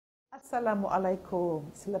Assalamualaikum.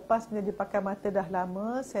 Selepas menjadi pakai mata dah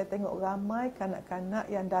lama, saya tengok ramai kanak-kanak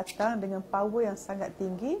yang datang dengan power yang sangat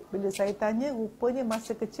tinggi. Bila saya tanya, rupanya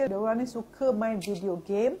masa kecil diorang ni suka main video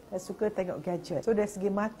game dan suka tengok gadget. So dari segi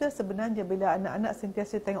mata sebenarnya bila anak-anak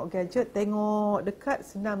sentiasa tengok gadget, tengok dekat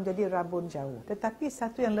senang menjadi rabun jauh. Tetapi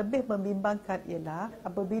satu yang lebih membimbangkan ialah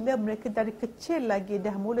apabila mereka dari kecil lagi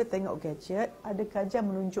dah mula tengok gadget, ada kajian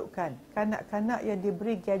menunjukkan kanak-kanak yang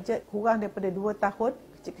diberi gadget kurang daripada 2 tahun,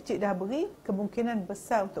 kecil-kecil dah beri, kemungkinan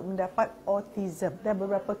besar untuk mendapat autism dan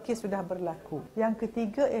beberapa kes sudah berlaku. Yang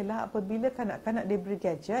ketiga ialah apabila kanak-kanak diberi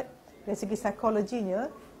gadget, dari segi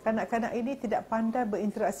psikologinya, kanak-kanak ini tidak pandai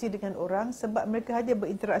berinteraksi dengan orang sebab mereka hanya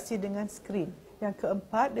berinteraksi dengan skrin. Yang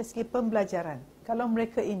keempat, dari segi pembelajaran. Kalau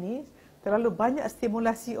mereka ini terlalu banyak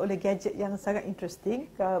stimulasi oleh gadget yang sangat interesting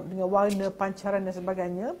dengan warna, pancaran dan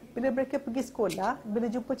sebagainya. Bila mereka pergi sekolah, bila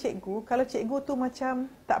jumpa cikgu, kalau cikgu tu macam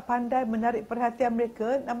tak pandai menarik perhatian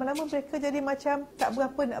mereka, lama-lama mereka jadi macam tak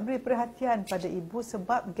berapa nak beri perhatian pada ibu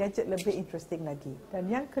sebab gadget lebih interesting lagi. Dan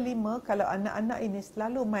yang kelima, kalau anak-anak ini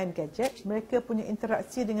selalu main gadget, mereka punya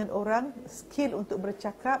interaksi dengan orang, skill untuk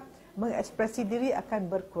bercakap, mengekspresi diri akan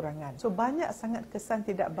berkurangan. So banyak sangat kesan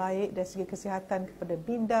tidak baik dari segi kesihatan kepada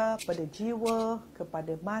minda, kepada jiwa,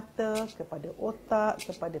 kepada mata, kepada otak,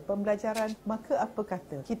 kepada pembelajaran. Maka apa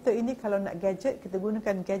kata? Kita ini kalau nak gadget, kita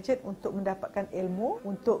gunakan gadget untuk mendapatkan ilmu,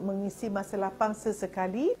 untuk mengisi masa lapang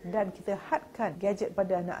sesekali, dan kita hadkan gadget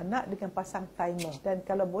pada anak-anak dengan pasang timer. Dan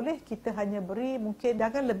kalau boleh kita hanya beri mungkin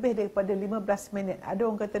jangan lebih daripada 15 minit. Ada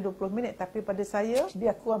orang kata 20 minit, tapi pada saya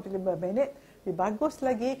biar kurang 15 minit. Lebih bagus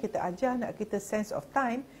lagi kita ajar anak kita sense of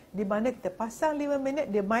time, di mana kita pasang 5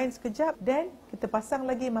 minit, dia main sekejap, dan kita pasang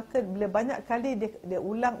lagi, maka bila banyak kali dia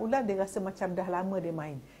ulang-ulang, dia rasa macam dah lama dia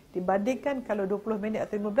main. Dibandingkan kalau 20 minit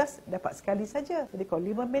atau 15, dapat sekali saja. Jadi kalau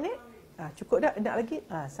 5 minit, cukup dah, nak lagi,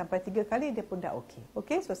 sampai 3 kali dia pun dah okey.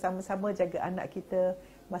 Okey, so sama-sama jaga anak kita,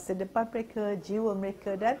 masa depan mereka, jiwa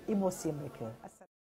mereka dan emosi mereka.